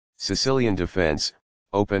Sicilian defense,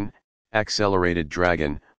 open, accelerated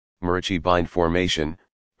dragon, Maroczy bind formation,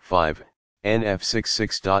 5,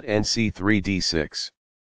 nf66.nc3d6.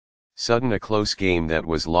 Sudden a close game that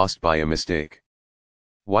was lost by a mistake.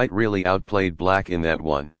 White really outplayed black in that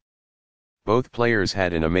one. Both players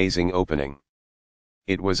had an amazing opening.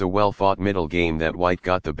 It was a well-fought middle game that White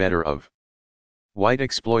got the better of. White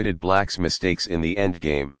exploited black's mistakes in the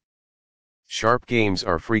endgame. Sharp games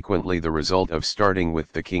are frequently the result of starting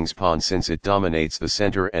with the king's pawn since it dominates the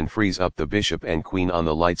center and frees up the bishop and queen on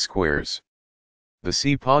the light squares. The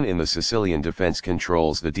c-pawn in the Sicilian defense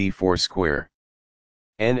controls the d4 square.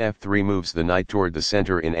 Nf3 moves the knight toward the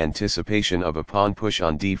center in anticipation of a pawn push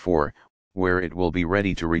on d4, where it will be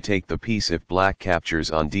ready to retake the piece if black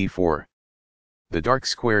captures on d4. The dark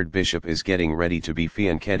squared bishop is getting ready to be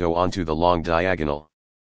fianchetto onto the long diagonal.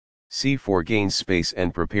 c4 gains space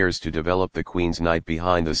and prepares to develop the queen's knight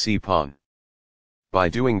behind the c-pawn. By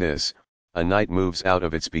doing this, a knight moves out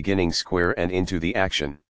of its beginning square and into the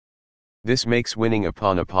action. This makes winning a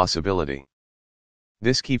pawn a possibility.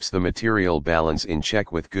 This keeps the material balance in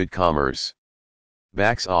check with good commerce.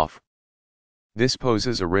 Backs off. This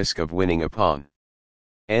poses a risk of winning a pawn.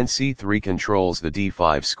 nc3 controls the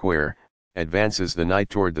d5 square, advances the knight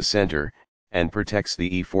toward the center, and protects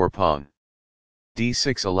the e4 pawn.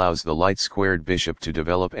 d6 allows the light-squared bishop to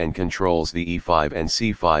develop and controls the e5 and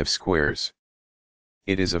c5 squares.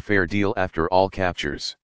 It is a fair deal after all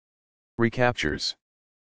captures. Recaptures.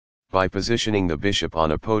 By positioning the bishop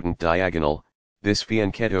on a potent diagonal, this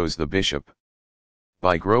fianchettos the bishop.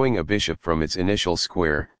 By growing a bishop from its initial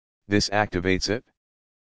square, this activates it.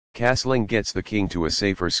 Castling gets the king to a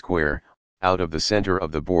safer square, out of the center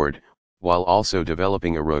of the board, while also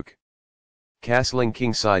developing a rook. Castling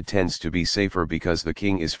kingside tends to be safer because the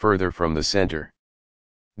king is further from the center.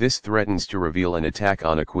 This threatens to reveal an attack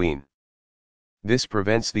on a queen. This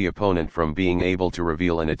prevents the opponent from being able to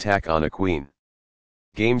reveal an attack on a queen.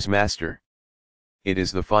 Games master. It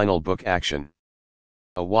is the final book action.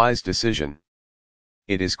 A wise decision.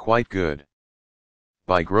 It is quite good.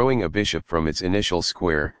 By growing a bishop from its initial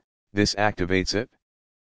square, this activates it.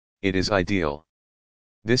 It is ideal.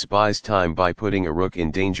 This buys time by putting a rook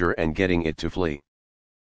in danger and getting it to flee.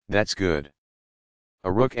 That's good.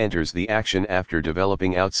 A rook enters the action after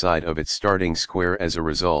developing outside of its starting square as a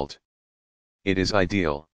result. It is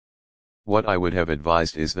ideal. What I would have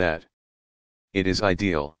advised is that. It is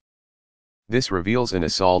ideal. This reveals an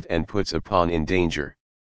assault and puts a pawn in danger.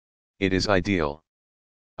 It is ideal.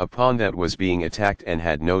 A pawn that was being attacked and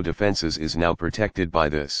had no defenses is now protected by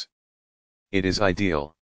this. It is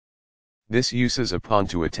ideal. This uses a pawn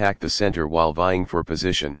to attack the center while vying for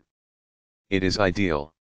position. It is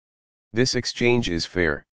ideal. This exchange is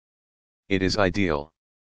fair. It is ideal.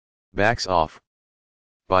 Backs off.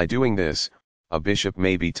 By doing this, a bishop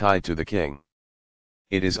may be tied to the king.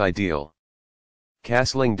 It is ideal.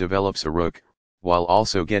 Castling develops a rook, while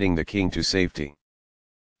also getting the king to safety.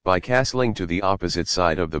 By castling to the opposite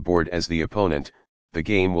side of the board as the opponent, the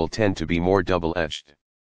game will tend to be more double-edged.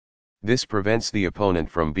 This prevents the opponent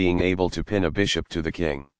from being able to pin a bishop to the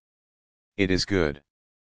king. It is good.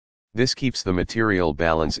 This keeps the material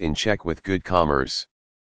balance in check with good commerce.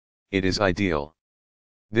 It is ideal.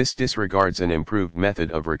 This disregards an improved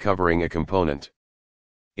method of recovering a component.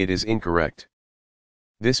 It is incorrect.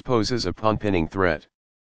 This poses a pawn pinning threat.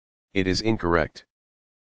 It is incorrect.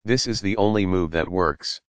 This is the only move that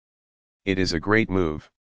works. It is a great move.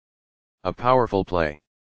 A powerful play.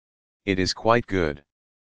 It is quite good.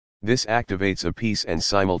 This activates a piece and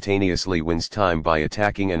simultaneously wins time by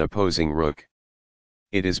attacking an opposing rook.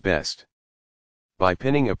 It is best. By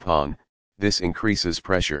pinning a pawn, this increases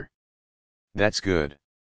pressure. That's good.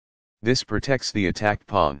 This protects the attacked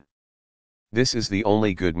pawn. This is the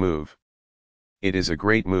only good move. It is a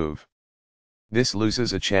great move. This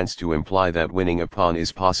loses a chance to imply that winning a pawn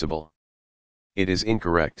is possible. It is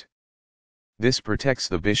incorrect. This protects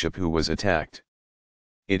the bishop who was attacked.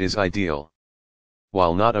 It is ideal.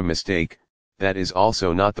 While not a mistake, that is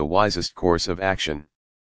also not the wisest course of action.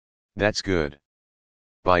 That's good.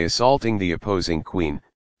 By assaulting the opposing queen,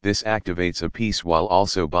 this activates a piece while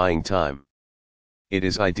also buying time. It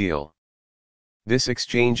is ideal. This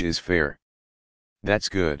exchange is fair. That's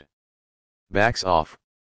good. Backs off.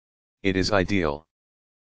 It is ideal.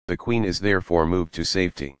 The queen is therefore moved to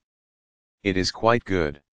safety. It is quite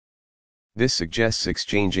good. This suggests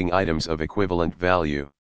exchanging items of equivalent value.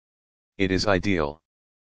 It is ideal.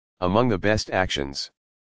 Among the best actions.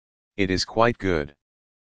 It is quite good.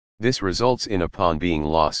 This results in a pawn being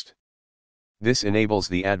lost. This enables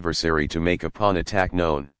the adversary to make a pawn attack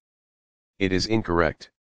known. It is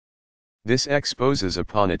incorrect. This exposes a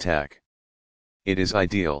pawn attack. It is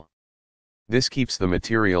ideal. This keeps the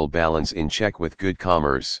material balance in check with good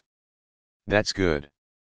commerce. That's good.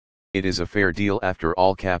 It is a fair deal after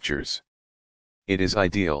all captures. It is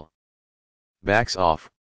ideal. Backs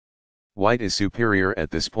off. White is superior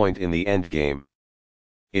at this point in the endgame.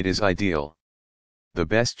 It is ideal. The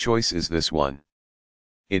best choice is this one.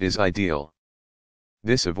 It is ideal.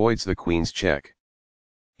 This avoids the queen's check.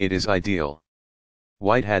 It is ideal.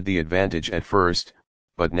 White had the advantage at first,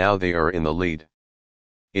 but now they are in the lead.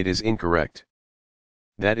 It is incorrect.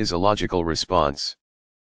 That is a logical response.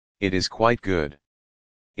 It is quite good.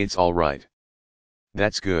 It's all right.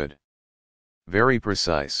 That's good. Very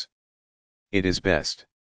precise. It is best.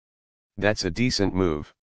 That's a decent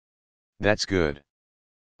move. That's good.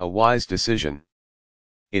 A wise decision.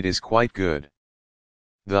 It is quite good.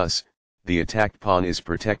 Thus, the attacked pawn is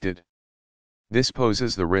protected. This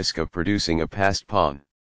poses the risk of producing a passed pawn.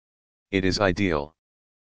 It is ideal.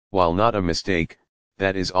 While not a mistake,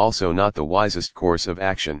 that is also not the wisest course of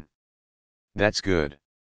action. That's good.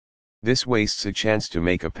 This wastes a chance to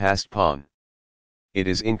make a passed pawn. It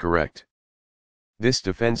is incorrect. This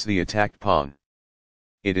defends the attacked pawn.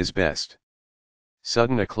 It is best.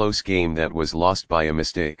 Sudden a close game that was lost by a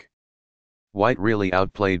mistake. White really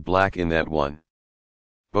outplayed black in that one.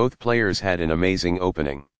 Both players had an amazing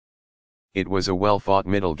opening. It was a well-fought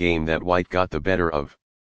middle game that white got the better of.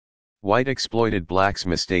 White exploited black's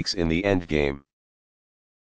mistakes in the endgame.